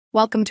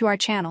Welcome to our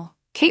channel.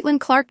 Caitlin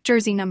Clark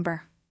jersey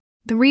number.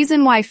 The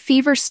reason why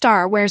Fever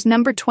star wears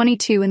number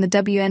 22 in the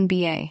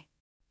WNBA.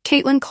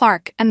 Caitlin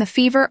Clark and the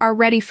Fever are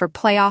ready for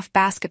playoff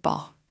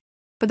basketball.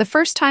 For the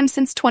first time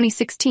since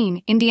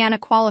 2016, Indiana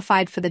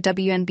qualified for the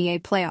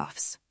WNBA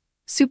playoffs.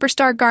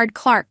 Superstar guard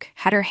Clark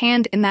had her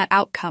hand in that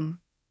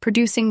outcome,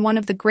 producing one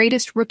of the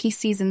greatest rookie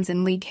seasons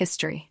in league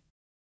history.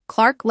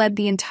 Clark led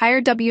the entire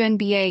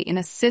WNBA in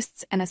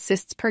assists and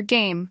assists per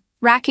game,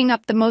 racking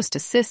up the most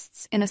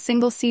assists in a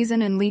single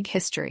season in league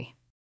history.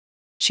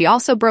 She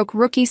also broke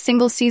rookie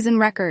single-season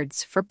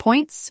records for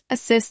points,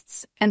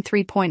 assists, and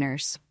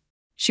three-pointers.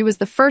 She was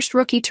the first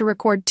rookie to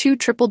record 2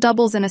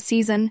 triple-doubles in a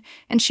season,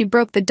 and she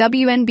broke the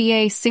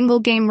WNBA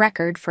single-game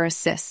record for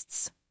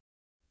assists.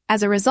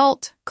 As a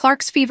result,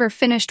 Clark's Fever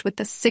finished with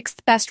the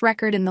 6th best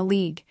record in the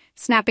league,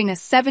 snapping a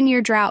 7-year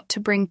drought to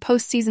bring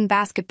postseason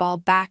basketball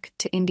back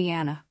to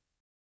Indiana.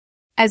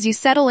 As you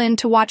settle in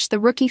to watch the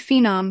rookie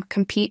phenom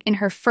compete in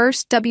her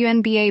first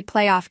WNBA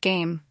playoff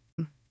game,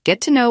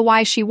 get to know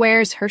why she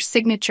wears her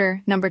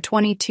signature number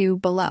 22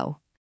 below.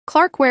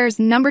 Clark wears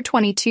number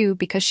 22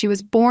 because she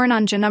was born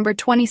on January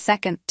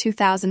 22,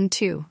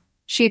 2002.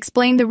 She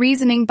explained the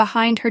reasoning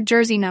behind her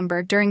jersey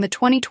number during the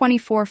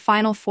 2024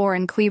 Final Four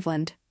in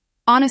Cleveland.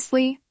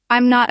 "Honestly,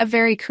 I'm not a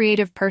very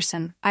creative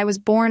person. I was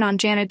born on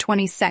January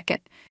 22nd,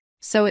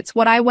 so it's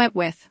what I went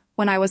with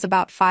when I was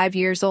about 5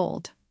 years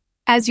old."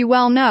 As you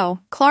well know,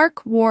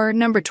 Clark wore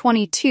number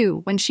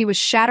 22 when she was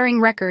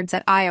shattering records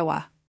at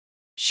Iowa.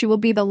 She will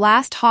be the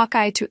last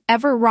Hawkeye to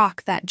ever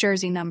rock that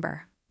jersey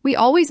number. "We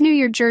always knew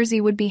your jersey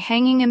would be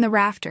hanging in the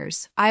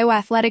rafters," Iowa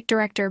Athletic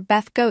Director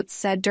Beth Goetz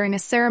said during a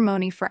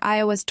ceremony for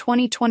Iowa's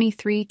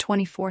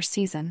 2023-24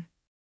 season.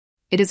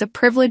 "It is a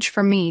privilege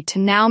for me to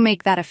now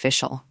make that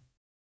official.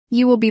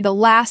 You will be the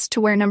last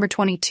to wear number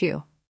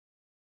 22.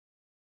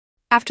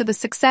 After the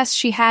success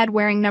she had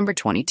wearing number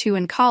 22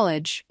 in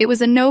college, it was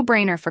a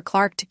no-brainer for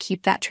Clark to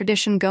keep that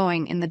tradition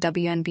going in the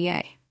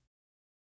WNBA.